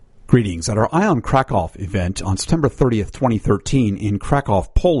Greetings. At our Ion Krakow event on September 30th, 2013 in Krakow,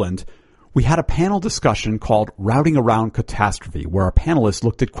 Poland, we had a panel discussion called Routing Around Catastrophe, where our panelists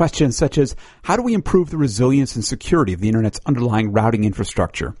looked at questions such as, how do we improve the resilience and security of the Internet's underlying routing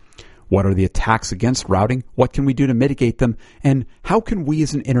infrastructure? What are the attacks against routing? What can we do to mitigate them? And how can we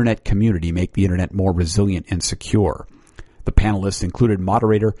as an Internet community make the Internet more resilient and secure? The panelists included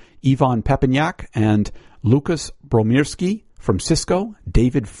moderator Ivan Pepiniak and Lukas Bromirski from Cisco,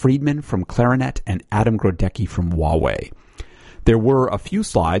 David Friedman from Clarinet, and Adam Grodecki from Huawei. There were a few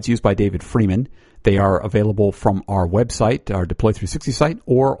slides used by David Friedman. They are available from our website, our Deploy 360 site,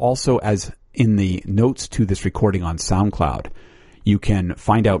 or also as in the notes to this recording on SoundCloud. You can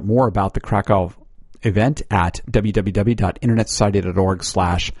find out more about the Krakow event at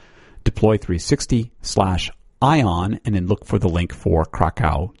www.internetsociety.org/deploy360/ION and then look for the link for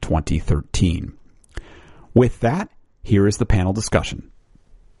Krakow 2013. With that, here is the panel discussion.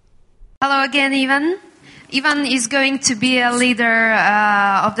 Hello again, Ivan. Ivan is going to be a leader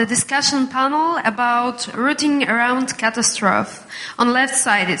of the discussion panel about routing around Catastrophe. On left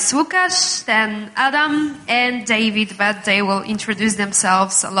side it's Lukas, then Adam and David, but they will introduce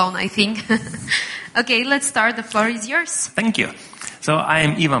themselves alone, I think. Okay, let's start. The floor is yours. Thank you. So I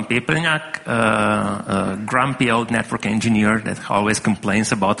am Ivan Pepelniak, a grumpy old network engineer that always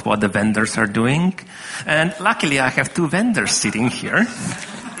complains about what the vendors are doing. And luckily I have two vendors sitting here.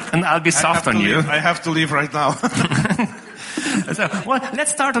 And I'll be soft on you. I have to leave right now. So, well,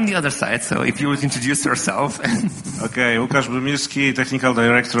 let's start on the other side. So if you would introduce yourself. Okay, Łukasz Blumirski, Technical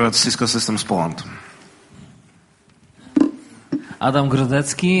Director at Cisco Systems Poland. Adam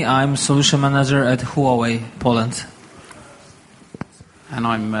Grodecki, I'm Solution Manager at Huawei Poland. And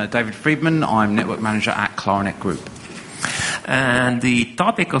I'm David Friedman, I'm Network Manager at Clarinet Group. And the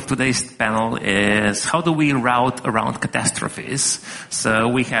topic of today's panel is how do we route around catastrophes? So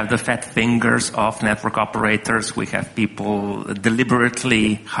we have the fat fingers of network operators. We have people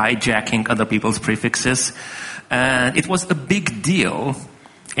deliberately hijacking other people's prefixes. And it was a big deal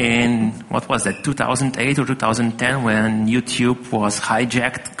in, 2008 or 2010 when YouTube was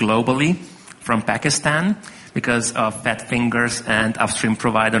hijacked globally from Pakistan because of fat fingers and upstream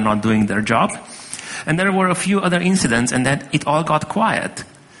provider not doing their job. And there were a few other incidents, and then it all got quiet.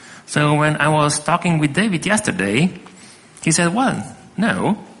 So when I was talking with David yesterday, he said, well,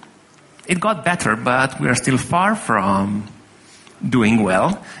 no, it got better, but we are still far from doing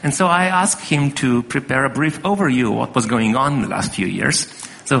well. And so I asked him to prepare a brief overview of what was going on in the last few years.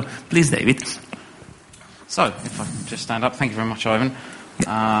 So please, David. So, if I can just stand up, thank you very much, Ivan.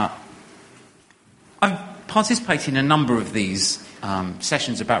 I've participated in a number of these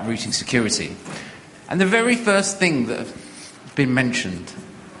sessions about routing security. And the very first thing that has been mentioned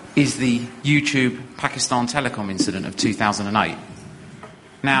is the YouTube Pakistan Telecom incident of 2008.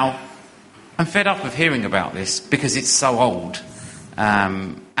 Now, I'm fed up of hearing about this because it's so old,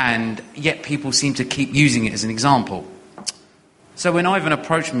 and yet people seem to keep using it as an example. So when Ivan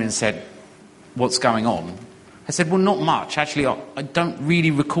approached me and said, what's going on? I said, well, not much. Actually, I don't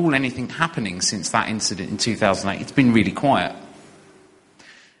really recall anything happening since that incident in 2008. It's been really quiet.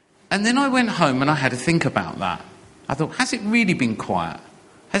 And then I went home and I had to think about that. I thought, has it really been quiet?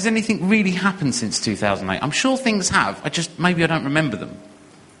 Has anything really happened since 2008? I'm sure things have. Maybe I don't remember them.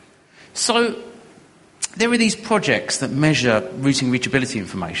 So there are these projects that measure routing reachability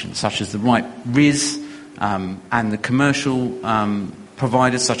information, such as the RIS and the commercial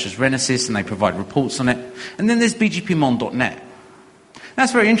providers such as Renesys, and they provide reports on it. And then there's bgpmon.net.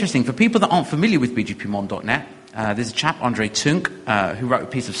 That's very interesting. For people that aren't familiar with bgpmon.net, there's a chap, Andre Tunk, who wrote a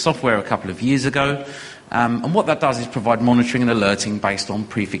piece of software a couple of years ago. And what that does is provide monitoring and alerting based on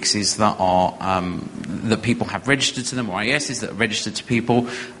prefixes that are that people have registered to them, or ISs that are registered to people.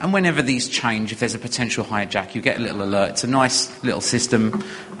 And whenever these change, if there's a potential hijack, you get a little alert. It's a nice little system.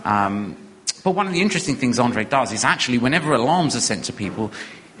 But one of the interesting things Andre does is actually whenever alarms are sent to people,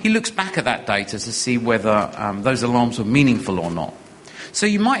 he looks back at that data to see whether those alarms were meaningful or not. So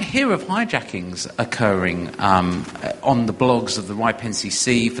you might hear of hijackings occurring on the blogs of the RIP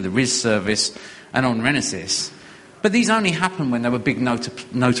NCC for the RIS service and on Renesys. But these only happen when there were big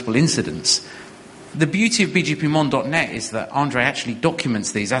notable incidents. The beauty of bgpmon.net is that Andre actually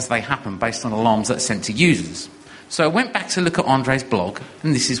documents these as they happen based on alarms that are sent to users. So I went back to look at Andre's blog,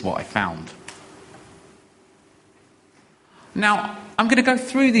 and this is what I found. Now, I'm going to go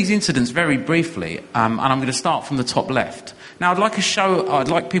through these incidents very briefly, and I'm going to start from the top left. Now, I'd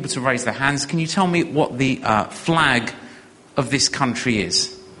like people to raise their hands. Can you tell me what the flag of this country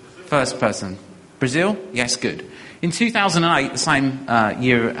is? First person. Brazil? Yes, good. In 2008, the same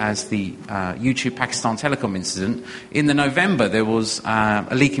year as the YouTube Pakistan telecom incident, in the November there was a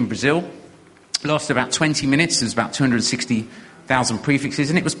leak in Brazil. It lasted about 20 minutes. There was about 260,000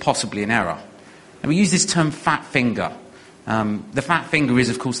 prefixes, and it was possibly an error. And we use this term fat finger. The fat finger is,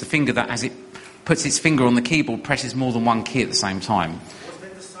 of course, the finger that, as it puts its finger on the keyboard, presses more than one key at the same time. Was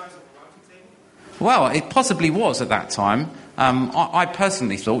that the size of the routing table? Well, it possibly was at that time. I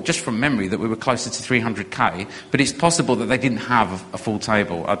personally thought, just from memory, that we were closer to 300k, but it's possible that they didn't have a full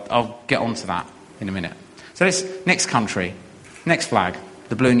table. I'll get onto that in a minute. So let's, next country, next flag,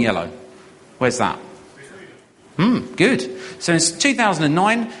 the blue and yellow. Where's that? Good. So in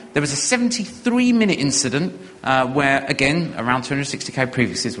 2009, there was a 73-minute incident where, again, around 260k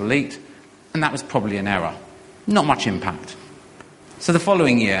prefixes were leaked, and that was probably an error. Not much impact. So the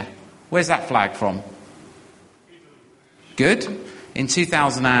following year, where's that flag from? Good. In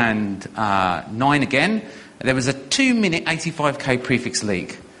 2009 again, there was a 2-minute 85k prefix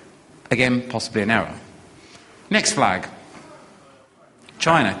leak. Again, possibly an error. Next flag.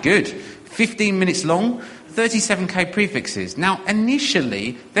 China. Good. 15 minutes long, 37k prefixes. Now,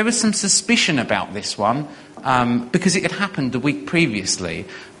 initially, there was some suspicion about this one because it had happened the week previously.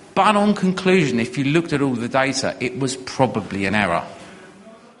 But on conclusion, if you looked at all the data, it was probably an error.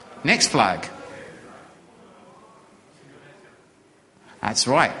 Next flag. That's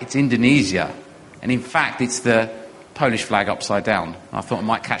right, it's Indonesia. And in fact, it's the Polish flag upside down. I thought I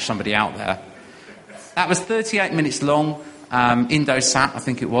might catch somebody out there. That was 38 minutes long, Indosat, I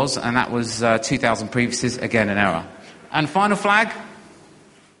think it was, and that was 2,000 prefixes, again an error. And final flag?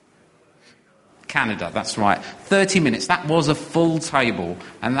 Canada, that's right. 30 minutes, that was a full table,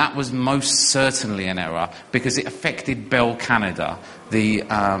 and that was most certainly an error because it affected Bell Canada, the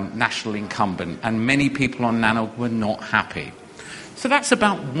national incumbent, and many people on Nano were not happy. So that's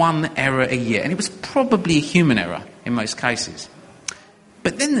about one error a year, and it was probably a human error in most cases.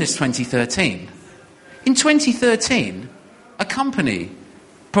 But then there's 2013. In 2013, a company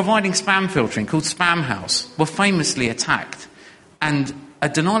providing spam filtering called Spamhaus were famously attacked, and a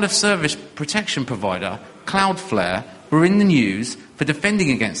denial of service protection provider, Cloudflare, were in the news for defending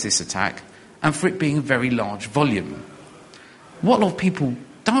against this attack and for it being a very large volume. What a lot of people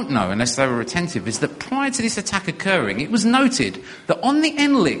don't know, unless they were attentive, is that prior to this attack occurring, it was noted that on the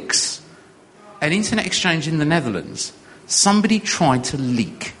NLIX, an internet exchange in the Netherlands, somebody tried to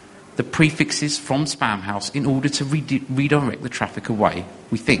leak the prefixes from Spamhaus in order to redirect the traffic away,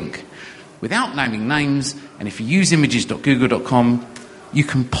 we think. Without naming names, and if you use images.google.com, you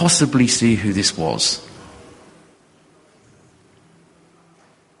can possibly see who this was.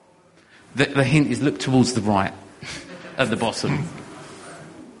 The hint is look towards the right at the bottom.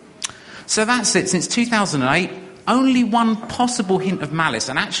 So that's it. Since 2008, only one possible hint of malice,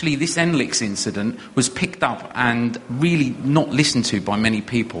 and actually this NLIX incident was picked up and really not listened to by many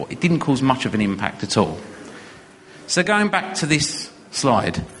people. It didn't cause much of an impact at all. So going back to this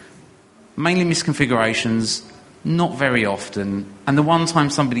slide, mainly misconfigurations, not very often, and the one time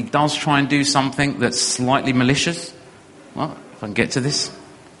somebody does try and do something that's slightly malicious, well, if I can get to this,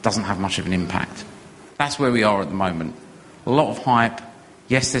 doesn't have much of an impact. That's where we are at the moment. A lot of hype.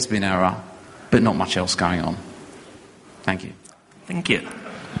 Yes, there's been error, but not much else going on. Thank you. Thank you.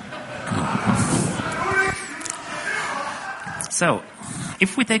 So,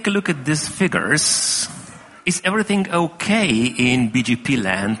 if we take a look at these figures, is everything okay in BGP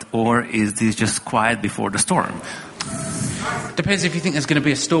land, or is this just quiet before the storm? Depends if you think there's going to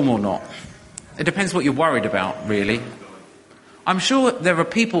be a storm or not. It depends what you're worried about, really. I'm sure there are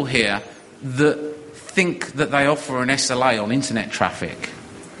people here that think that they offer an SLA on internet traffic.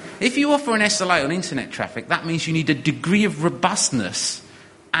 If you offer an SLA on internet traffic, that means you need a degree of robustness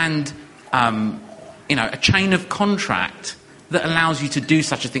and, a chain of contract that allows you to do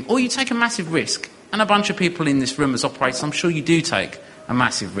such a thing. Or you take a massive risk. And a bunch of people in this room as operators, I'm sure you do take a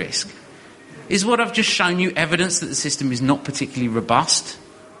massive risk. Is what I've just shown you evidence that the system is not particularly robust?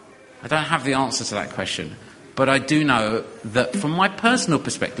 I don't have the answer to that question. But I do know that from my personal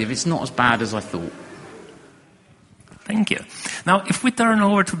perspective, it's not as bad as I thought. Thank you. Now, if we turn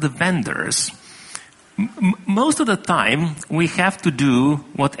over to the vendors, most of the time we have to do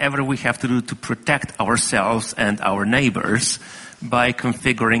whatever we have to do to protect ourselves and our neighbors by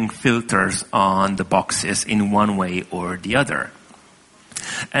configuring filters on the boxes in one way or the other.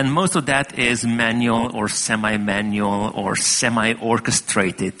 And most of that is manual or semi-manual or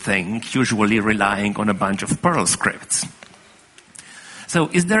semi-orchestrated thing, usually relying on a bunch of Perl scripts. So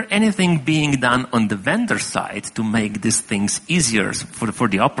is there anything being done on the vendor side to make these things easier for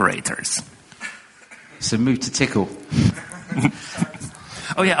the operators? So move to Tickle.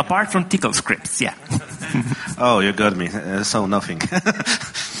 Oh yeah, apart from Tickle scripts, yeah. Oh, you got me. So nothing.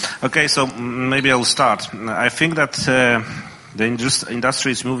 Okay, so maybe I'll start. I think that the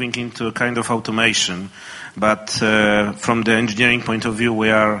industry is moving into a kind of automation, but from the engineering point of view, we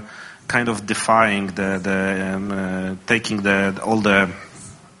are kind of defying taking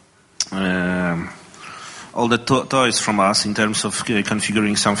all the toys from us in terms of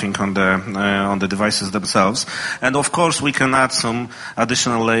configuring something on the devices themselves. And of course, we can add some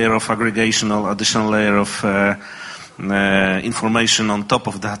additional layer of aggregation or additional layer of information on top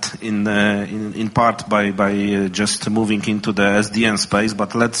of that in part by just moving into the SDN space,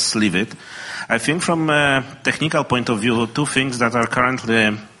 but let's leave it. I think from a technical point of view, two things that are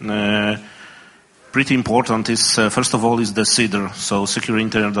currently pretty important is, first of all, is the CIDR, so Secure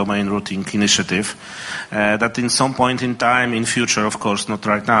Internet Domain Routing Initiative, that in some point in time, in future, of course, not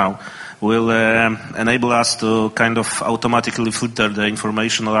right now, will enable us to kind of automatically filter the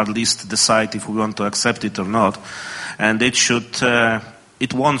information or at least decide if we want to accept it or not. And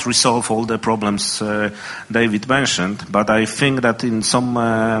it won't resolve all the problems David mentioned, but I think that in some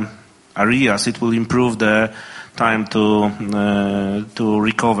areas it will improve the time to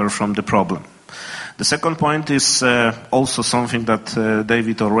recover from the problem. The second point is also something that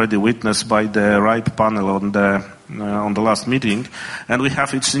David already witnessed by the RIPE panel on the last meeting, and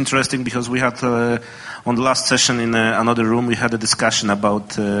it's interesting because we had on the last session in another room we had a discussion about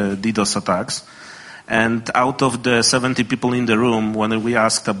DDoS attacks, and out of the 70 people in the room, when we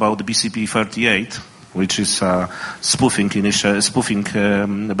asked about the BCP38, which is spoofing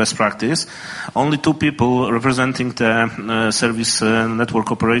best practice, only 2 people representing the service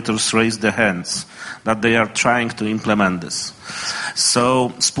network operators raised their hands that they are trying to implement this.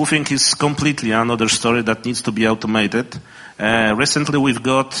 So spoofing is completely another story that needs to be automated. Recently we've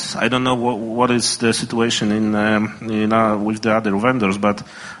got, I don't know what is the situation with the other vendors, but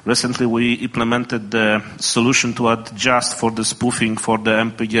recently we implemented the solution to adjust for the spoofing for the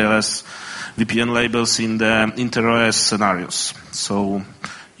MPLS VPN labels in the inter-OS scenarios. So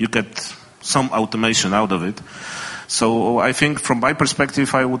you get some automation out of it. So I think from my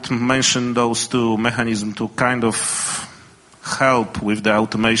perspective, I would mention those two mechanisms to kind of help with the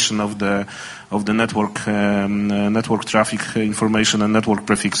automation of the network traffic information and network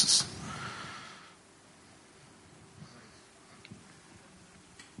prefixes.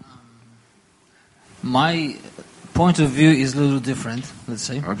 My point of view is a little different, let's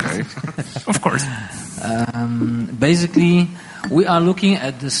say. Okay. Of course. Basically, we are looking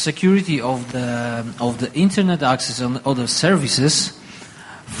at the security of the internet access and other services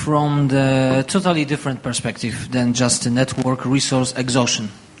from the totally different perspective than just the network resource exhaustion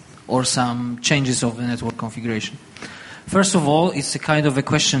or some changes of the network configuration. First of all, it's a kind of a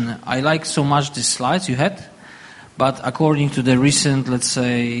question. I like so much the slides you had, but according to the recent, let's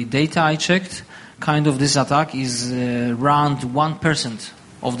say, data I checked, kind of this attack is around 1%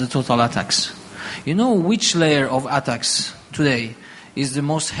 of the total attacks. You know which layer of attacks today is the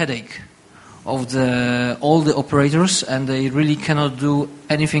most headache of all the operators, and they really cannot do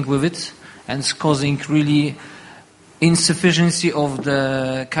anything with it, and it's causing really insufficiency of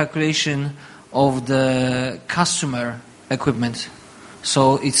the calculation of the customer equipment.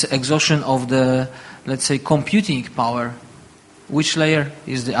 So it's exhaustion of the, let's say, computing power. Which layer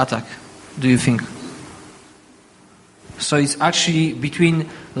is the attack, do you think? So it's actually between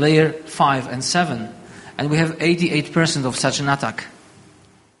layer 5 and 7, and we have 88% of such an attack.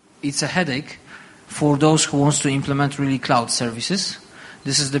 It's a headache for those who wants to implement really cloud services.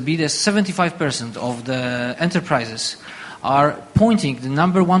 This is the biggest. 75% of the enterprises are pointing the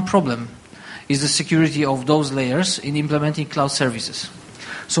number one problem is the security of those layers in implementing cloud services.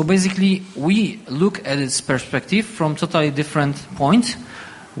 So basically, we look at its perspective from totally different point.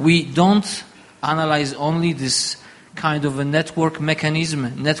 We don't analyze only this kind of a network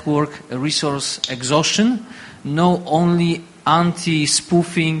mechanism, network resource exhaustion, no only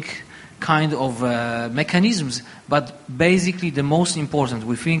anti-spoofing kind of mechanisms, but basically the most important,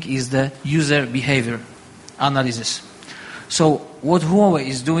 we think, is the user behavior analysis. So what Huawei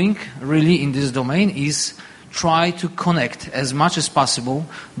is doing really in this domain is try to connect as much as possible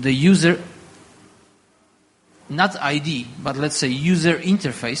the user, not ID, but let's say user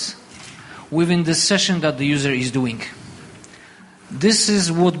interface within the session that the user is doing. This is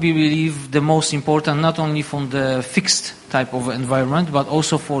what we believe the most important, not only from the fixed type of environment, but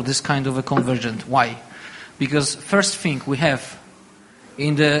also for this kind of a convergent. Why? Because first thing we have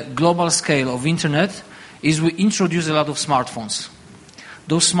in the global scale of internet is we introduce a lot of smartphones.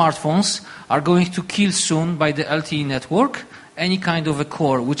 Those smartphones are going to kill soon by the LTE network any kind of a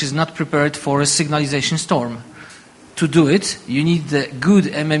core which is not prepared for a signalization storm. To do it, you need the good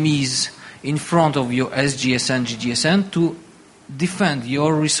MMEs in front of your SGSN, GGSN to defend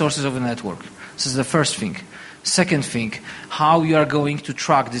your resources of the network. This is the first thing. Second thing, how you are going to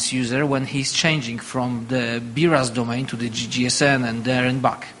track this user when he's changing from the BRAS domain to the GGSN and there and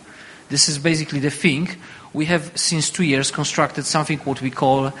back. This is basically the thing. We have since 2 years constructed something what we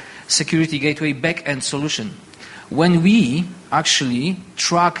call security gateway backend solution. When we actually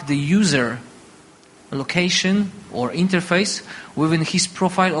track the user location or interface within his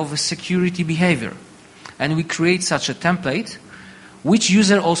profile of a security behavior, and we create such a template which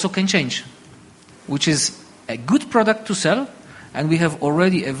user also can change, which is a good product to sell, and we have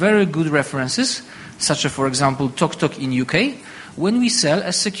already a very good references, such as, for example, TokTok in UK, when we sell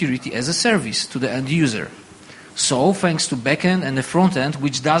a security as a service to the end user. So, thanks to backend and the front end,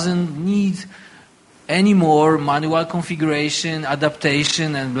 which doesn't need any more manual configuration,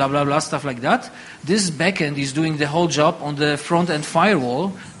 adaptation, and blah, blah, blah, stuff like that, this backend is doing the whole job on the front end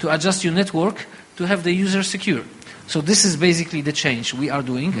firewall to adjust your network to have the user secure. So this is basically the change we are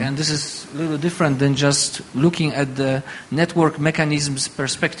doing, and this is a little different than just looking at the network mechanisms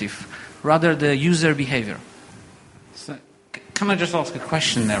perspective, rather the user behavior. So, can I just ask a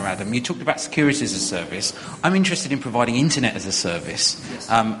question there, Adam? You talked about security as a service. I'm interested in providing internet as a service. Yes.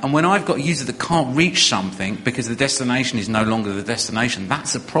 And when I've got a user that can't reach something because the destination is no longer the destination,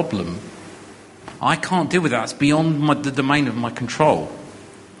 that's a problem. I can't deal with that. It's beyond the domain of my control.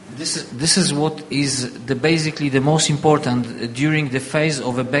 This is what is basically the most important during the phase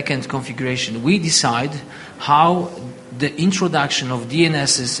of a backend configuration. We decide how the introduction of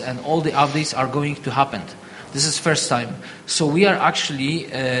DNSs and all the updates are going to happen. This is first time. So we are actually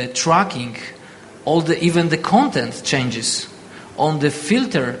tracking even the content changes on the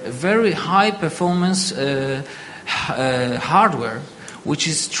filter, very high performance hardware, which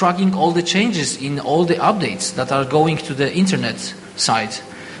is tracking all the changes in all the updates that are going to the internet site.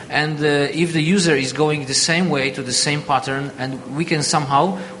 And if the user is going the same way to the same pattern, and we can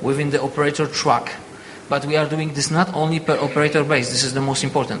somehow, within the operator, track. But we are doing this not only per operator base, this is the most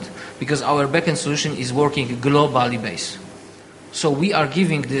important, because our backend solution is working globally based. So we are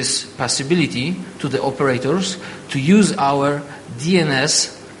giving this possibility to the operators to use our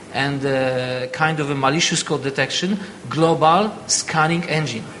DNS and kind of a malicious code detection global scanning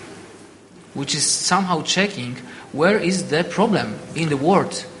engine, which is somehow checking where is the problem in the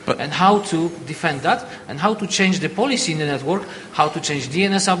world. And how to defend that, and how to change the policy in the network, how to change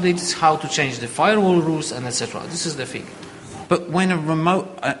DNS updates, how to change the firewall rules, and etc. This is the thing. But when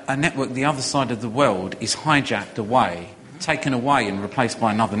a network the other side of the world is hijacked away, taken away and replaced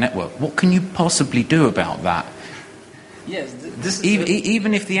by another network, what can you possibly do about that? Yes, this is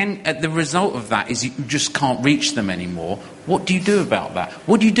even if the result of that is you just can't reach them anymore, what do you do about that?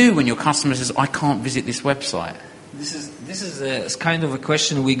 What do you do when your customer says, I can't visit this website? This is a kind of a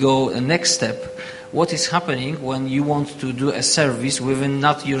question we go a next step. What is happening when you want to do a service within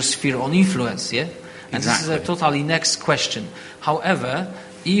not your sphere of influence, yeah? And Exactly. This is a totally next question. However,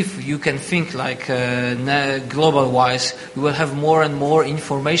 if you can think like global-wise, you will have more and more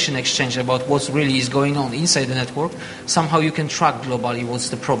information exchange about what really is going on inside the network. Somehow you can track globally what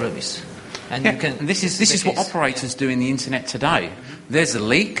the problem is. And Yeah, you can. this is what operators do in the internet today. There's a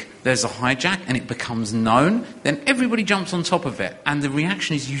leak, there's a hijack, and it becomes known. Then everybody jumps on top of it, and the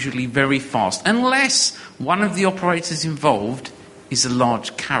reaction is usually very fast, unless one of the operators involved is a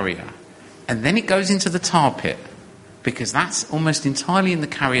large carrier, and then it goes into the tar pit because that's almost entirely in the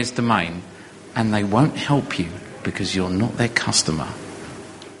carrier's domain, and they won't help you because you're not their customer.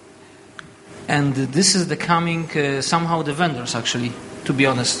 And this is the coming somehow the vendors actually, to be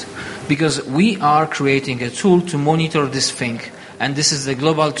honest, because we are creating a tool to monitor this thing, and this is the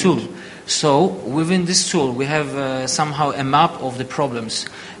global tool. So within this tool we have somehow a map of the problems,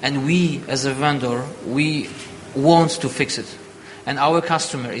 and we as a vendor, we want to fix it, and our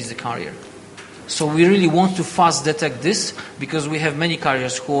customer is the carrier. So we really want to fast detect this, because we have many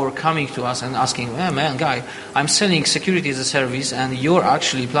carriers who are coming to us and asking, man, guy, I'm selling security as a service, and your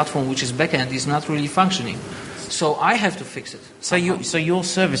actually platform, which is backend, is not really functioning. So I have to fix it. So your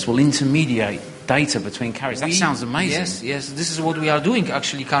service will intermediate data between carriers. That sounds amazing. Yes. This is what we are doing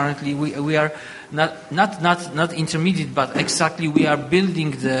actually currently. We are not intermediate, but exactly we are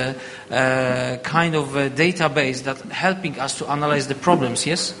building the kind of a database that helping us to analyze the problems.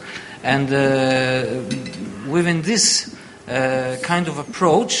 Yes, and within this kind of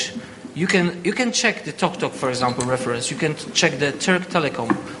approach, you can check the TokTok, for example, reference. You can check the Turk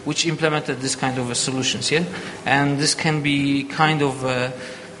Telecom, which implemented this kind of solutions, yeah? And this can be kind of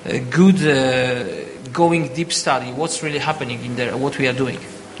a good going deep study, what's really happening in there, what we are doing.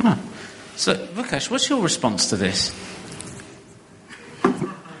 Huh. So, Vukash, what's your response to this?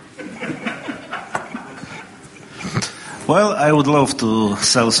 Well, I would love to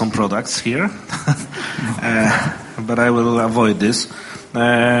sell some products here, but I will avoid this.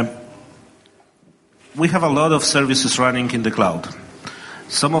 We have a lot of services running in the cloud.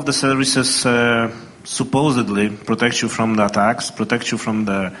 Some of the services supposedly protect you from the attacks, protect you from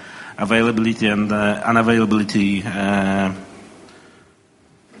the availability and unavailability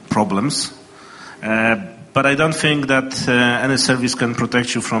problems. But I don't think that any service can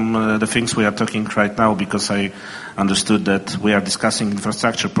protect you from the things we are talking right now, because I understood that we are discussing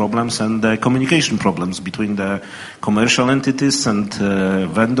infrastructure problems and communication problems between the commercial entities and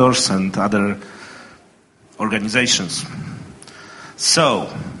vendors and other organizations. So,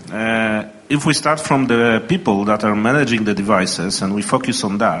 if we start from the people that are managing the devices and we focus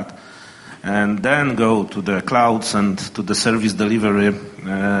on that, and then go to the clouds and to the service delivery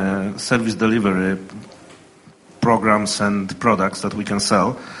programs and products that we can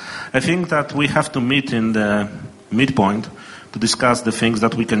sell, I think that we have to meet in the midpoint to discuss the things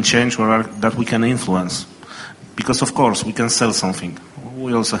that we can change or that we can influence. Because of course we can sell something.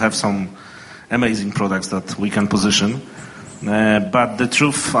 We also have some amazing products that we can position. But the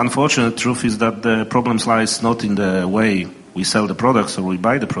truth, unfortunate truth, is that the problems lies not in the way we sell the products or we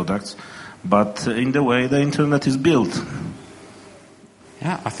buy the products, but in the way the internet is built.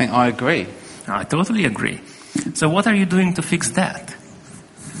 Yeah, I think I agree. I totally agree. So what are you doing to fix that?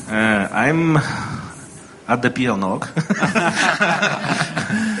 I'm at the PL NOC.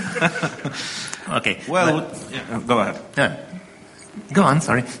 Okay. Well, go ahead. Go on,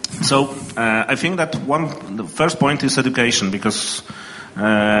 sorry. So I think that the first point is education, because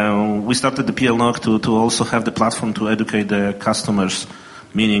we started the PL NOC to also have the platform to educate the customers,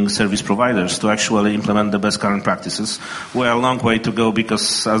 meaning service providers, to actually implement the best current practices. We are a long way to go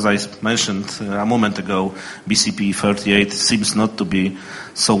because, as I mentioned a moment ago, BCP 38 seems not to be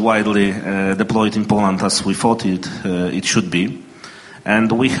so widely deployed in Poland as we thought it should be. And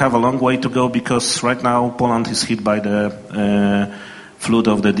we have a long way to go because right now Poland is hit by the flood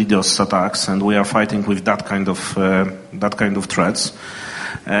of the DDoS attacks, and we are fighting with that kind of threats.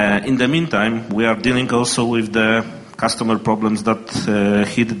 In the meantime, we are dealing also with the customer problems that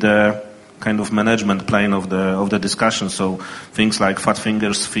hit the kind of management plane of the discussion. So things like fat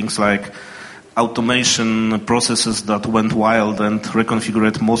fingers, things like automation processes that went wild and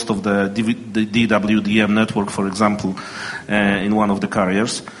reconfigured most of the DWDM network, for example, in one of the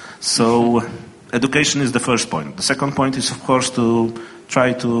carriers. So education is the first point. The second point is, of course, to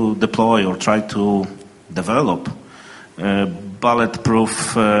try to deploy or try to develop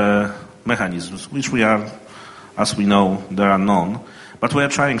bulletproof mechanisms, which we are, as we know, there are none. But we are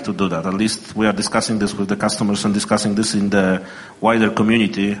trying to do that. At least we are discussing this with the customers and discussing this in the wider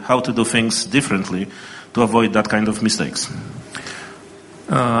community, how to do things differently to avoid that kind of mistakes.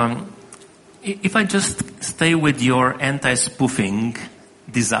 If I just stay with your anti-spoofing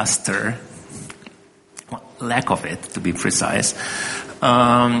disaster, lack of it, to be precise,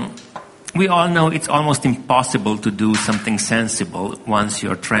 we all know it's almost impossible to do something sensible once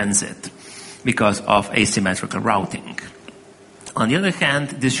you're transit because of asymmetrical routing. On the other hand,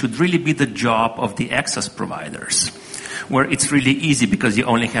 this should really be the job of the access providers, where it's really easy because you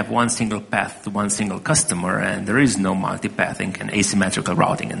only have one single path to one single customer and there is no multipathing and asymmetrical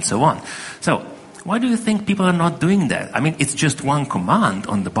routing and so on. So, why do you think people are not doing that? I mean, it's just one command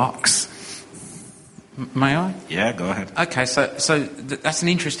on the box. May I? Yeah, go ahead. Okay, so that's an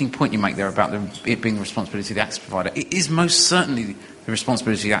interesting point you make there about it being the responsibility of the access provider. It is most certainly the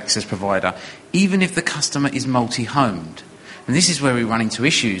responsibility of the access provider, even if the customer is multi-homed. And this is where we run into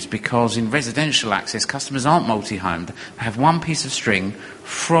issues, because in residential access, customers aren't multi-homed. They have one piece of string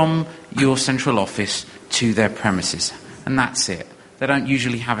from your central office to their premises, and that's it. They don't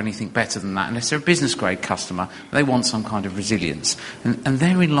usually have anything better than that unless they're a business-grade customer. They want some kind of resilience. And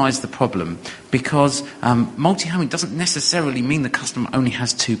therein lies the problem, because multi-homing doesn't necessarily mean the customer only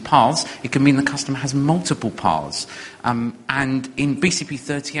has two paths. It can mean the customer has multiple paths. And in BCP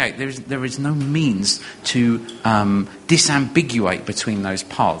 38, there is no means to disambiguate between those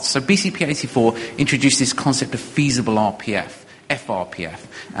paths. So BCP 84 introduced this concept of feasible RPF. FRPF.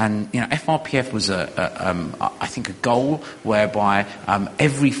 And, FRPF was I think a goal whereby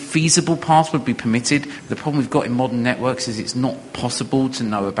every feasible path would be permitted. The problem we've got in modern networks is it's not possible to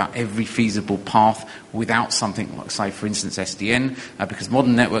know about every feasible path without something like, say, for instance, SDN, because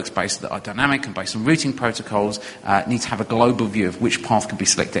modern networks that are dynamic and based on routing protocols need to have a global view of which path can be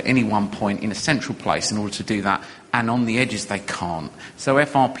selected at any one point in a central place in order to do that. And on the edges, they can't. So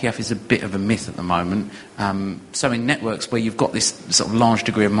FRPF is a bit of a myth at the moment. So in networks where you've got this sort of large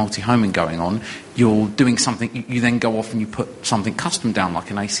degree of multi-homing going on, you're doing something, you then go off and you put something custom down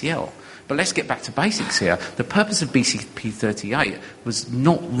like an ACL. But let's get back to basics here. The purpose of BCP38 was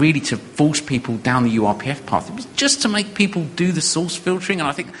not really to force people down the URPF path. It was just to make people do the source filtering, and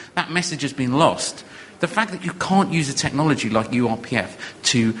I think that message has been lost. The fact that you can't use a technology like URPF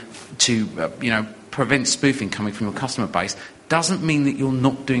to prevent spoofing coming from your customer base doesn't mean that you're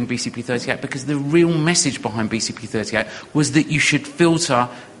not doing BCP38, because the real message behind BCP38 was that you should filter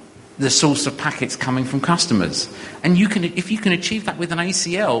the source of packets coming from customers. And if you can achieve that with an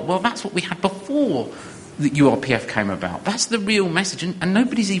ACL, well, that's what we had before the URPF came about. That's the real message, and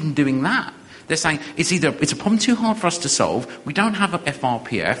nobody's even doing that. They're saying it's a problem too hard for us to solve, we don't have a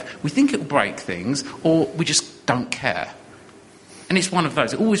FRPF, we think it'll break things, or we just don't care. And it's one of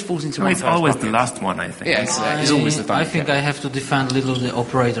those. It always falls into one of those. It's always buckets. the last one, I think. Yes, it's always the thing. I think I have to defend a little the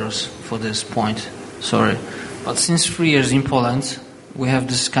operators for this point. Sorry. But since 3 years in Poland, we have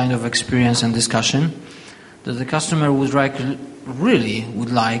this kind of experience and discussion that the customer would like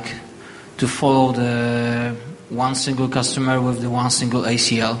to follow the one single customer with the one single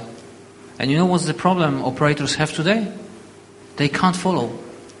ACL. And you know what's the problem operators have today? They can't follow.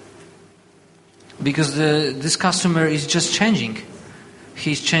 Because this customer is just changing.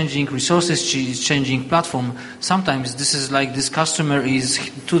 He's changing resources, he's changing platform. Sometimes this is like this customer is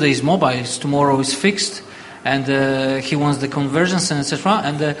today is mobile, tomorrow is fixed, and he wants the conversions and etc.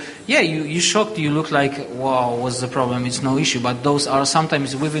 And you shocked, you look like, wow, what's the problem? It's no issue. But those are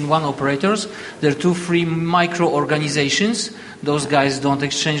sometimes within one operators. There are 2-3 micro organizations. Those guys don't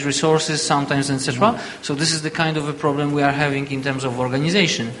exchange resources sometimes, etc. So this is the kind of a problem we are having in terms of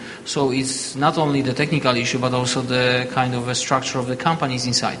organization. So it's not only the technical issue, but also the kind of a structure of the companies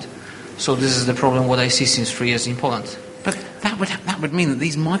inside. So this is the problem what I see since 3 years in Poland. But that would mean that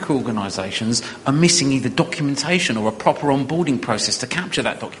these micro-organisations are missing either documentation or a proper onboarding process to capture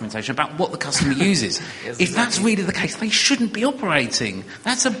that documentation about what the customer uses. Yes, if that's really the case, they shouldn't be operating.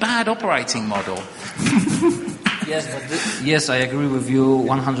 That's a bad operating model. Yes, I agree with you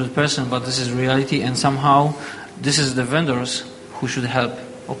 100%, but this is reality, and somehow this is the vendors who should help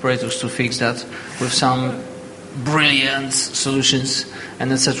operators to fix that with some brilliant solutions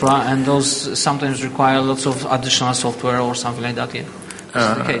and etc. And those sometimes require lots of additional software or something like that. Yeah,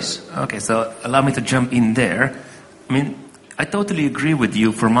 that's the case. Okay, so allow me to jump in there. I mean, I totally agree with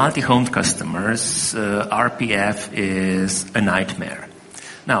you. For multi-homed customers, RPF is a nightmare.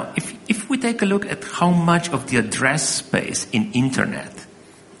 Now, if we take a look at how much of the address space in internet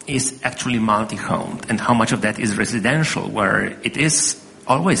is actually multi-homed and how much of that is residential, where it is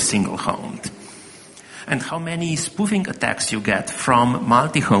always single-homed, and how many spoofing attacks you get from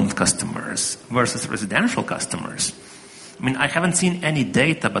multi-homed customers versus residential customers. I mean, I haven't seen any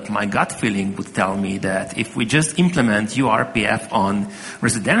data, but my gut feeling would tell me that if we just implement URPF on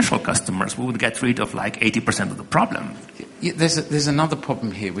residential customers, we would get rid of like 80% of the problem. Yeah, there's another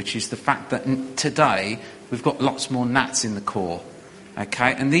problem here, which is the fact that today we've got lots more NATs in the core.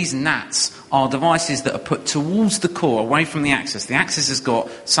 Okay, and these NATs are devices that are put towards the core, away from the access. The access has got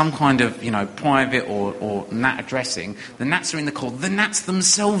some kind of, private or NAT addressing. The NATs are in the core. The NATs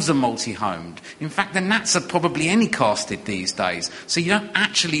themselves are multi-homed. In fact, the NATs are probably anycasted these days. So you don't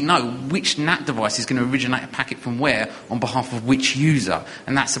actually know which NAT device is going to originate a packet from where on behalf of which user.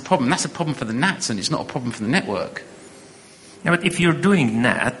 And that's a problem. That's a problem for the NATs, and it's not a problem for the network. Yeah, but if you're doing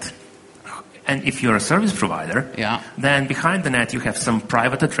NAT, and if you're a service provider, then behind the NAT you have some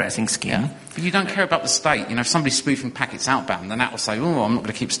private addressing scheme. Yeah. But you don't care about the state. If somebody's spoofing packets outbound, the NAT will say, oh, I'm not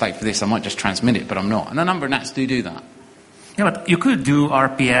going to keep state for this, I might just transmit it, but I'm not. And a number of NATs do that. Yeah, but you could do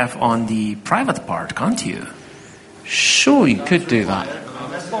RPF on the private part, can't you? Sure, you could do that.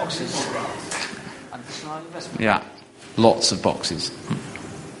 Yeah, lots of boxes.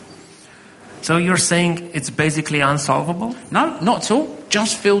 So you're saying it's basically unsolvable? No, not at all.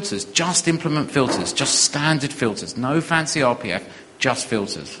 Just filters. Just implement filters. Just standard filters. No fancy RPF. Just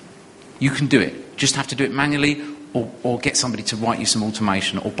filters. You can do it. Just have to do it manually or get somebody to write you some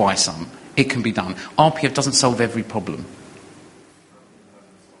automation or buy some. It can be done. RPF doesn't solve every problem.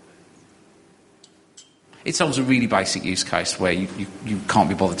 It solves a really basic use case where you can't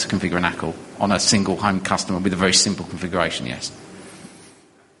be bothered to configure an ACL on a single home customer with a very simple configuration, yes.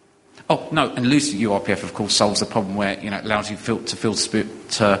 Oh, no, and loose URPF, of course, solves the problem where it allows you to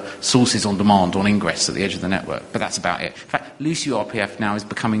filter sources on demand on ingress at the edge of the network. But that's about it. In fact, loose URPF now is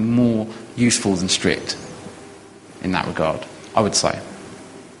becoming more useful than strict in that regard, I would say.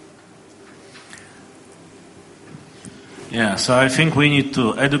 Yeah, so I think we need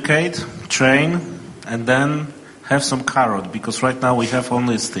to educate, train, and then have some carrot, because right now we have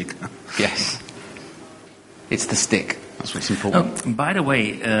only a stick. Yes. It's the stick. That's what's important. By the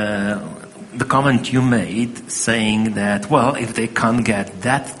way, the comment you made saying that, well, if they can't get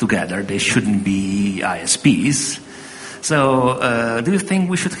that together, they shouldn't be ISPs. So do you think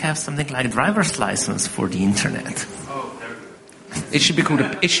we should have something like driver's license for the internet? It should be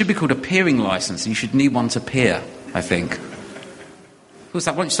called a peering license. You should need one to peer, I think. Of course,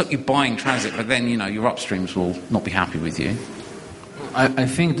 that won't stop you buying transit, but then, your upstreams will not be happy with you. I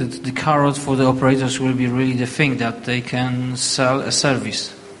think that the carrot for the operators will be really the thing that they can sell a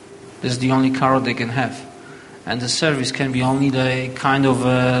service. This is the only carrot they can have. And the service can be only the kind of,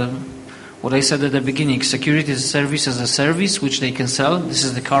 what I said at the beginning, security as a service which they can sell. This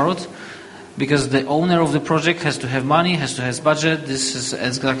is the carrot. Because the owner of the project has to have money, has to have budget. This is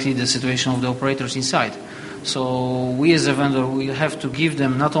exactly the situation of the operators inside. So we as a vendor, we have to give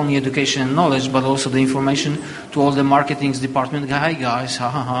them not only education and knowledge, but also the information to all the marketing department. Hi guys,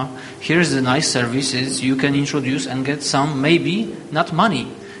 here's the nice services you can introduce and get some, maybe not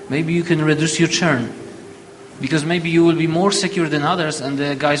money. Maybe you can reduce your churn. Because maybe you will be more secure than others and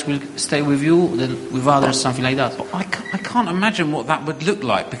the guys will stay with you than with others, something like that. I can't imagine what that would look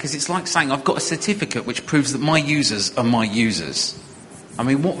like, because it's like saying I've got a certificate which proves that my users are my users. I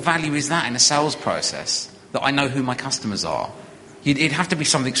mean, what value is that in a sales process? That I know who my customers are. It'd have to be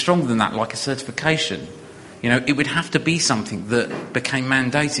something stronger than that, like a certification. It would have to be something that became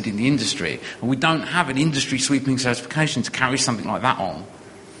mandated in the industry. And we don't have an industry-sweeping certification to carry something like that on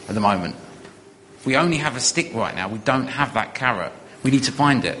at the moment. We only have a stick right now. We don't have that carrot. We need to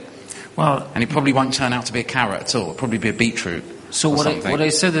find it. And it probably won't turn out to be a carrot at all. It'll probably be a beetroot. So what I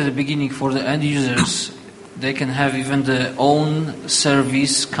said at the beginning, for the end users, they can have even their own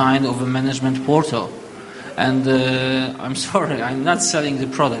service kind of a management portal. And I'm sorry, I'm not selling the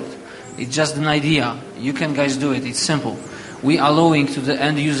product. It's just an idea. You can guys do it. It's simple. We are allowing to the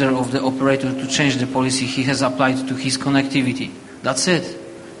end user of the operator to change the policy he has applied to his connectivity. That's it.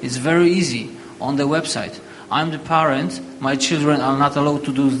 It's very easy on the website. I'm the parent. My children are not allowed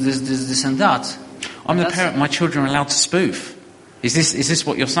to do this and that. I'm the parent. My children are allowed to spoof. Is this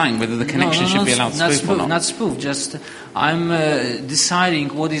what you're saying? Whether the connection should be allowed to spoof or not? Not spoof. Just I'm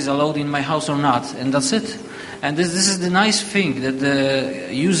deciding what is allowed in my house or not, and that's it. And this is the nice thing that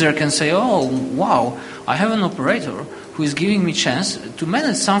the user can say, "Oh, wow! I have an operator who is giving me chance to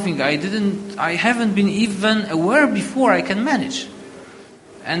manage something I haven't been even aware before I can manage."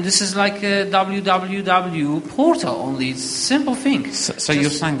 And this is like a www portal only. It's a simple thing. So you're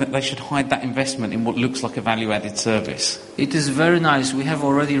saying that they should hide that investment in what looks like a value-added service? It is very nice. We have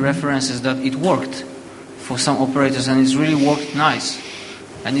already references that it worked for some operators, and it's really worked nice.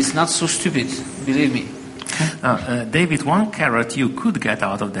 And it's not so stupid, believe me. David, one carrot you could get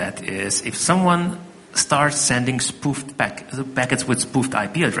out of that is if someone starts sending spoofed packets with spoofed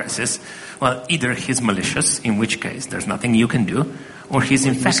IP addresses, well, either he's malicious, in which case there's nothing you can do, or he's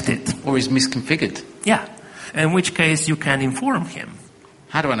infected. Or he's misconfigured. Yeah. In which case you can inform him.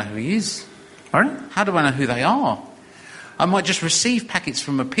 How do I know who he is? Pardon? How do I know who they are? I might just receive packets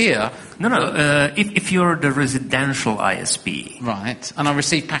from a peer. No. If you're the residential ISP. Right. And I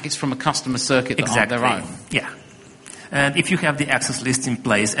receive packets from a customer circuit that aren't their own. Yeah. And if you have the access list in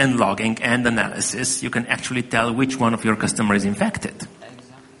place and logging and analysis, you can actually tell which one of your customers is infected.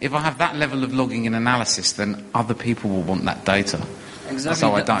 If I have that level of logging and analysis, then other people will want that data.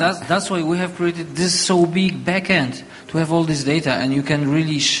 Exactly. That's why we have created this so big backend to have all this data, and you can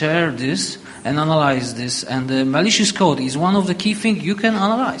really share this and analyze this. And the malicious code is one of the key things you can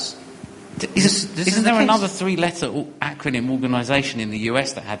analyze. Isn't there another three-letter acronym organization in the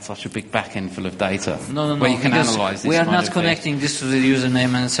US that had such a big backend full of data? No. Where you can analyze this. We are not connecting this to the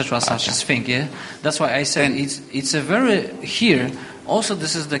username and etc. such as thing. Yeah, that's why I said it's a very here. Also,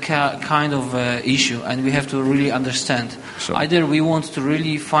 this is the kind of issue, and we have to really understand. Sure. Either we want to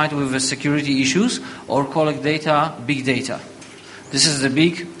really fight with the security issues or collect data, big data. This is the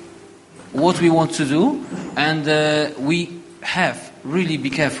big what we want to do, and we have really be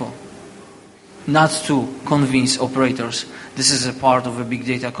careful not to convince operators this is a part of a big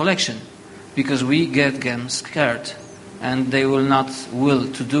data collection, because we get them scared and they will not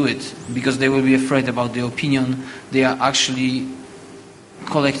will to do it because they will be afraid about the opinion they are actually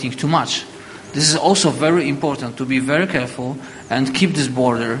collecting too much. This is also very important to be very careful and keep this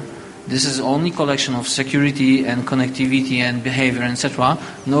border. This is only collection of security and connectivity and behavior, etc.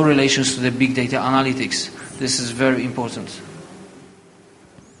 No relations to the big data analytics. This is very important.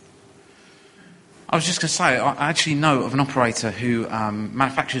 I was just going to say, I actually know of an operator who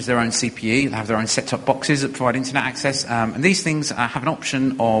manufactures their own CPE. They have their own set-top boxes that provide internet access. And these things have an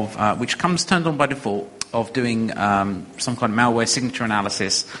option of which comes turned on by default, of doing some kind of malware signature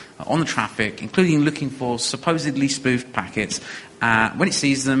analysis on the traffic, including looking for supposedly spoofed packets. When it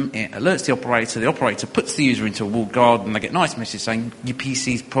sees them, it alerts the operator puts the user into a walled garden, and they get a nice message saying, your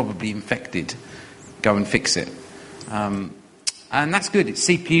PC is probably infected, go and fix it. And that's good. It's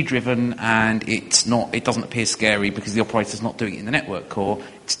CPU driven, and it doesn't appear scary because the operator's not doing it in the network core.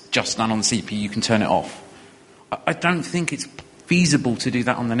 It's just done on the CPU. You can turn it off. I don't think it's feasible to do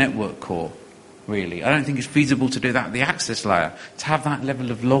that on the network core, really. I don't think it's feasible to do that at the access layer, to have that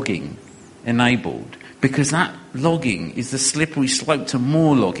level of logging enabled, because that logging is the slippery slope to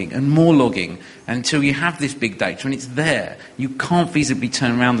more logging and more logging. And until you have this big data and it's there, you can't feasibly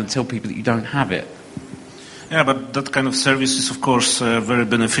turn around and tell people that you don't have it. Yeah, but that kind of service is, of course, very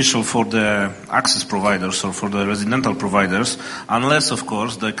beneficial for the access providers or for the residential providers, unless, of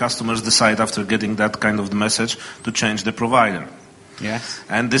course, the customers decide after getting that kind of message to change the provider. Yes.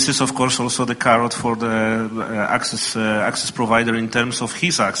 And this is, of course, also the carrot for the access provider in terms of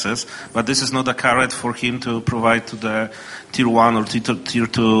his access, but this is not a carrot for him to provide to the tier 1 or tier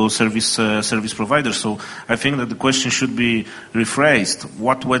 2 service providers. So I think that the question should be rephrased.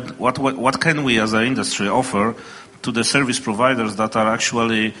 What can we as an industry offer to the service providers that are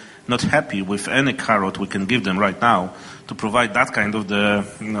actually not happy with any carrot we can give them right now to provide that kind of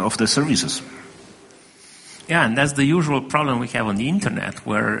the services? Yeah, and that's the usual problem we have on the internet,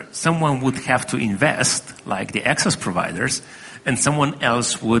 where someone would have to invest, like the access providers, and someone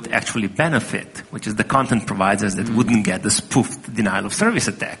else would actually benefit, which is the content providers that wouldn't get the spoofed denial of service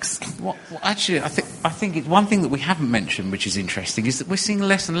attacks. Well, actually, I think it's one thing that we haven't mentioned, which is interesting, is that we're seeing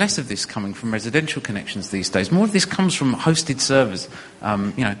less and less of this coming from residential connections these days. More of this comes from hosted servers,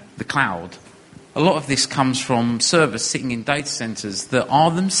 the cloud. A lot of this comes from servers sitting in data centers that are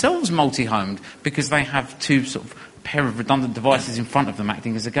themselves multi-homed because they have two sort of pair of redundant devices in front of them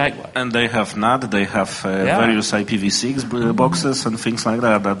acting as a gateway. And they have NAT, they have various IPv6 boxes and things like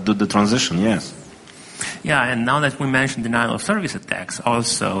that do the transition, yes. Yeah, and now that we mentioned denial of service attacks,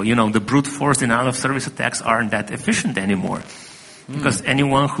 also, the brute force denial of service attacks aren't that efficient anymore. Because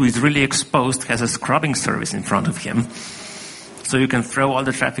anyone who is really exposed has a scrubbing service in front of him. So you can throw all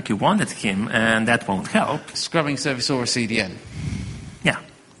the traffic you want at him, and that won't help. Scrubbing service or a CDN. Yeah.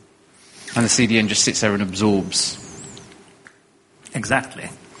 And the CDN just sits there and absorbs. Exactly.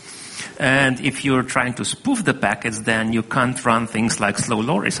 And if you're trying to spoof the packets, then you can't run things like slow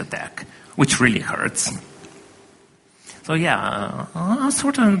loris attack, which really hurts. So yeah, I'm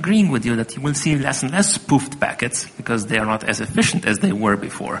sort of agreeing with you that you will see less and less spoofed packets because they are not as efficient as they were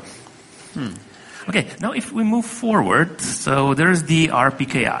before. Okay, now if we move forward, so there's the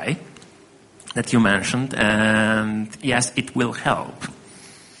RPKI that you mentioned, and yes, it will help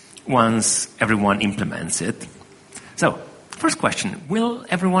once everyone implements it. So, first question, will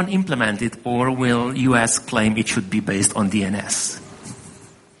everyone implement it, or will US claim it should be based on DNS?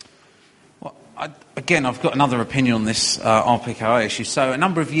 Well, I've got another opinion on this RPKI issue. So a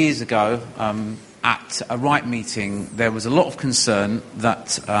number of years ago, at a RIPE meeting, there was a lot of concern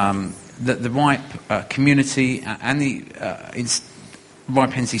that the RIPE community and the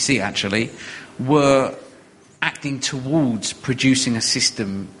RIPE NCC actually were acting towards producing a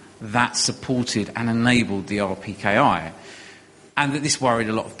system that supported and enabled the RPKI. And that this worried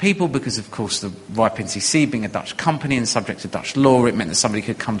a lot of people because, of course, the RIPE NCC being a Dutch company and subject to Dutch law, it meant that somebody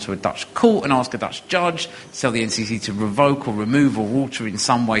could come to a Dutch court and ask a Dutch judge to tell the NCC to revoke or remove or alter in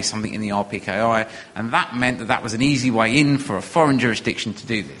some way something in the RPKI. And that meant that that was an easy way in for a foreign jurisdiction to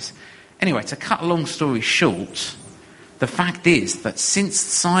do this. Anyway, to cut a long story short, the fact is that since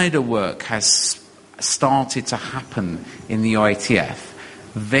CIDR work has started to happen in the IETF,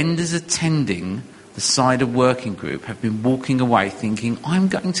 vendors attending the CIDR working group have been walking away thinking, I'm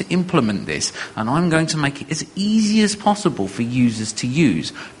going to implement this and I'm going to make it as easy as possible for users to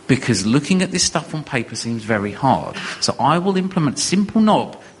use, because looking at this stuff on paper seems very hard. So I will implement a simple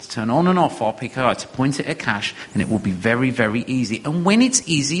knob to turn on and off RPKI to point it at cache, and it will be very, very easy. And when it's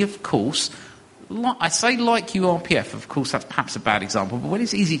easy, of course, I say like URPF, of course that's perhaps a bad example, but when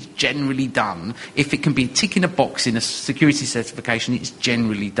it's easy, it's generally done. If it can be ticking a box in a security certification, it's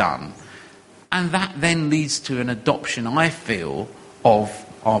generally done. And that then leads to an adoption, I feel, of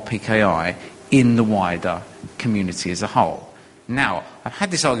RPKI in the wider community as a whole. Now, I've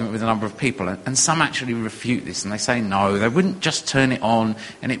had this argument with a number of people, and some actually refute this, and they say no, they wouldn't just turn it on,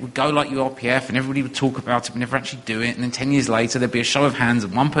 and it would go like URPF, and everybody would talk about it, but never actually do it, and then 10 years later there'd be a show of hands,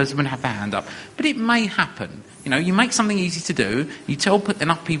 and one person would have their hand up. But it may happen. You make something easy to do, you tell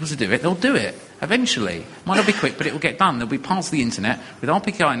enough people to do it, they'll do it. Eventually. Might not be quick, but it will get done. There'll be parts of the internet with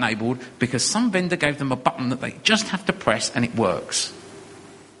RPKI enabled because some vendor gave them a button that they just have to press and it works.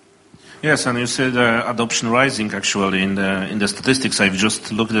 Yes, and you said adoption rising actually in the statistics. I've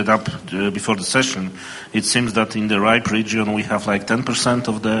just looked it up before the session. It seems that in the RIPE region we have like 10%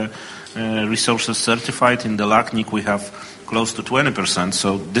 of the resources certified. In the LACNIC we have close to 20%,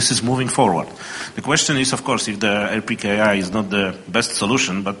 so this is moving forward. The question is, of course, if the RPKI is not the best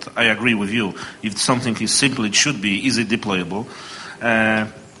solution, but I agree with you. If something is simple, it should be easy deployable.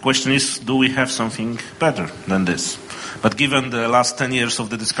 Question is, do we have something better than this? But given the last 10 years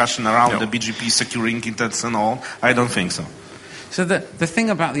of the discussion around the BGP securing intents and all, I don't think so. So the thing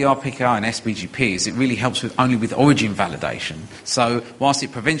about the RPKI and SBGP is it really helps only with origin validation. So whilst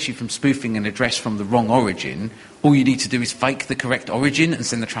it prevents you from spoofing an address from the wrong origin, all you need to do is fake the correct origin and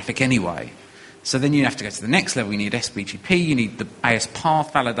send the traffic anyway. So then you have to go to the next level. You need SBGP, you need the AS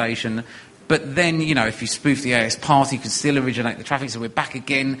path validation. But then, if you spoof the AS path, you can still originate the traffic. So we're back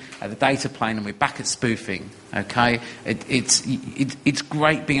again at the data plane and we're back at spoofing. Okay, it's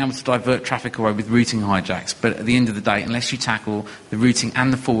great being able to divert traffic away with routing hijacks. But at the end of the day, unless you tackle the routing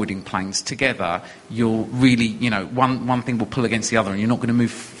and the forwarding planes together, you'll really, one thing will pull against the other, and you're not going to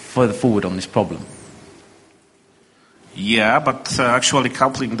move further forward on this problem. Yeah, but actually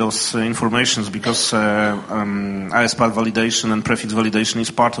coupling those informations, because AS path validation and prefix validation is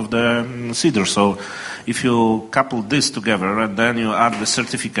part of the CIDR. So if you couple this together and then you add the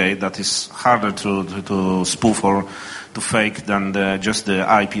certificate that is harder to spoof or to fake than just the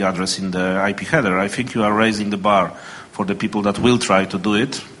IP address in the IP header, I think you are raising the bar for the people that will try to do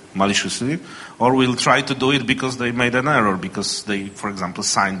it maliciously or will try to do it because they made an error, because they, for example,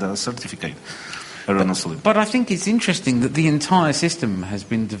 signed a certificate. But I think it's interesting that the entire system has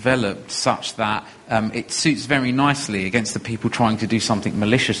been developed such that it suits very nicely against the people trying to do something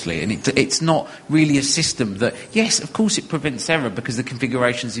maliciously. And it's not really a system that, yes, of course it prevents error because the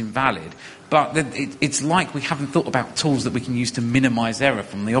configuration is invalid. But it's like we haven't thought about tools that we can use to minimize error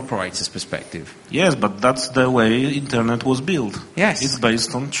from the operator's perspective. Yes, but that's the way Internet was built. Yes. It's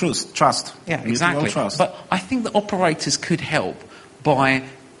based on trust. Yeah, exactly. Trust. But I think that operators could help by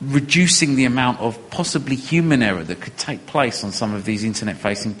reducing the amount of possibly human error that could take place on some of these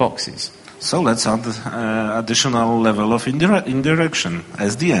internet-facing boxes. So let's add additional level of indirection,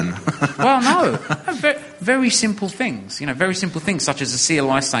 SDN. Well, no. Very simple things. Very simple things such as a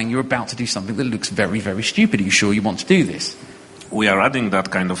CLI saying you're about to do something that looks very, very stupid. Are you sure you want to do this? We are adding that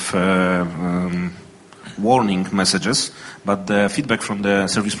kind of warning messages, but the feedback from the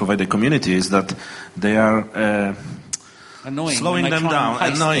service provider community is that they are annoying, slowing them down,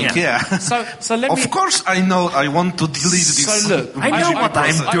 annoying, yeah. So let me. Of course, I know. I want to delete this. So look, I know what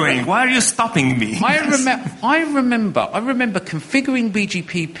I'm doing. Why are you stopping me? I remember configuring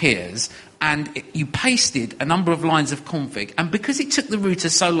BGP peers, and you pasted a number of lines of config, and because it took the router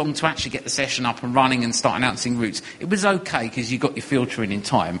so long to actually get the session up and running and start announcing routes, it was okay because you got your filtering in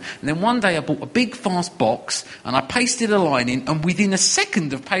time. And then one day I bought a big fast box, and I pasted a line in, and within a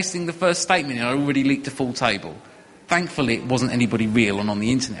second of pasting the first statement in, I already leaked a full table. Thankfully, it wasn't anybody real and on the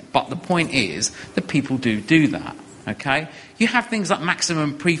internet. But the point is that people do that, okay? You have things like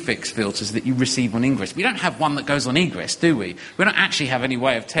maximum prefix filters that you receive on ingress. We don't have one that goes on egress, do we? We don't actually have any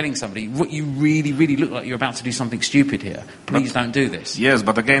way of telling somebody what you really, really look like you're about to do something stupid here. Please don't do this. Yes,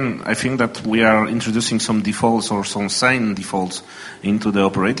 but again, I think that we are introducing some defaults or some sane defaults into the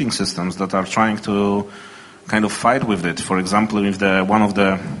operating systems that are trying to kind of fight with it. For example, with one of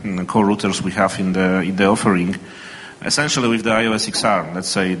the core routers we have in the offering, essentially with the iOS XR, let's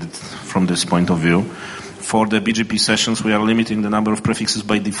say that from this point of view, for the BGP sessions we are limiting the number of prefixes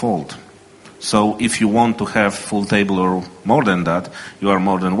by default. So if you want to have full table or more than that, you are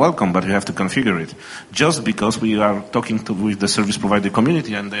more than welcome, but you have to configure it. Just because we are talking with the service provider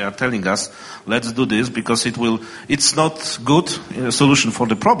community and they are telling us, let's do this because it's not good solution for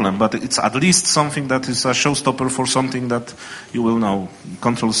the problem, but it's at least something that is a showstopper for something that you will know,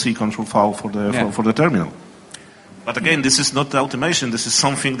 Control-C, Control-V for the terminal. But again, this is not automation. This is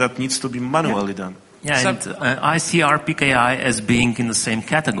something that needs to be manually done. Yeah, and I see RPKI as being in the same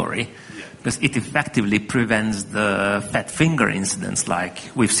category because it effectively prevents the fat finger incidents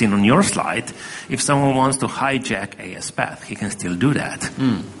like we've seen on your slide. If someone wants to hijack AS path, he can still do that.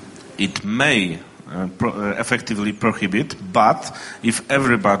 It may effectively prohibit, but if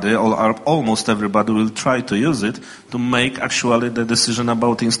everybody or almost everybody will try to use it to make actually the decision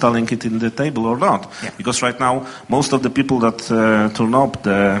about installing it in the table or not. Yeah. Because right now, most of the people that turn up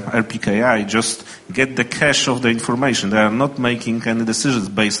the RPKI just get the cache of the information. They are not making any decisions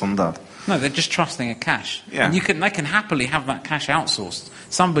based on that. No, they're just trusting a cache. Yeah. And they can happily have that cache outsourced.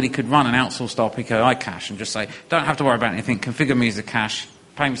 Somebody could run an outsourced RPKI cache and just say, don't have to worry about anything, configure me as a cache,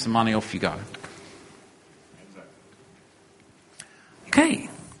 pay me some money, off you go. Okay.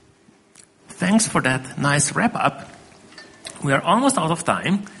 thanks for that nice wrap-up. We are almost out of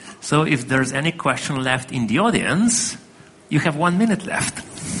time, so if there's any question left in the audience, you have 1 minute left.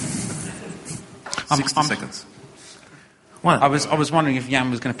 60 seconds. Well, I was wondering if Jan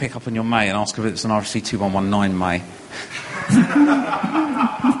was going to pick up on your May and ask if it's an RFC 2119 May.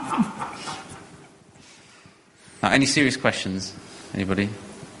 Any serious questions? Anybody?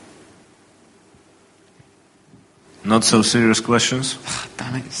 Not so serious questions?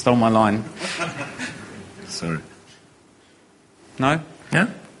 Damn it, stole my line. Sorry. No? yeah?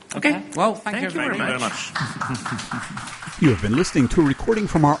 Okay. Well, thank you very very much. much. You have been listening to a recording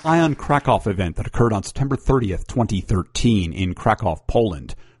from our Ion Krakow event that occurred on September 30th, 2013 in Krakow,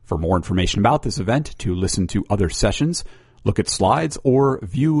 Poland. For more information about this event, to listen to other sessions, look at slides, or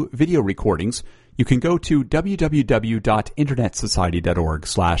view video recordings, you can go to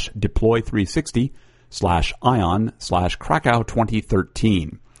www.internetsociety.org/deploy360/ion/Krakow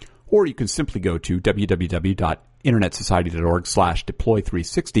 2013. Or you can simply go to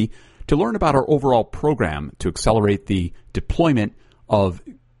www.internetsociety.org/deploy360 to learn about our overall program to accelerate the deployment of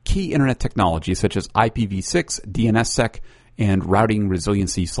key internet technologies such as IPv6, DNSSEC, and routing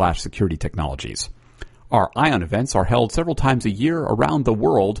resiliency/security technologies. Our ION events are held several times a year around the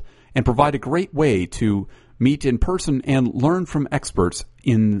world and provide a great way to meet in person and learn from experts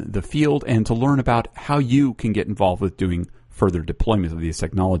in the field and to learn about how you can get involved with doing further deployment of these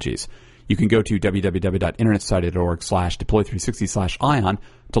technologies. You can go to www.internetsociety.org/deploy360/ion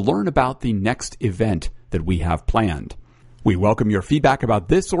to learn about the next event that we have planned. We welcome your feedback about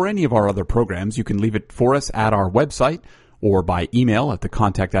this or any of our other programs. You can leave it for us at our website or by email at the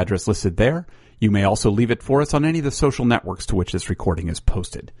contact address listed there. You may also leave it for us on any of the social networks to which this recording is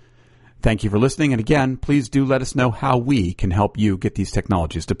posted. Thank you for listening, and again, please do let us know how we can help you get these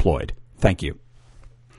technologies deployed. Thank you.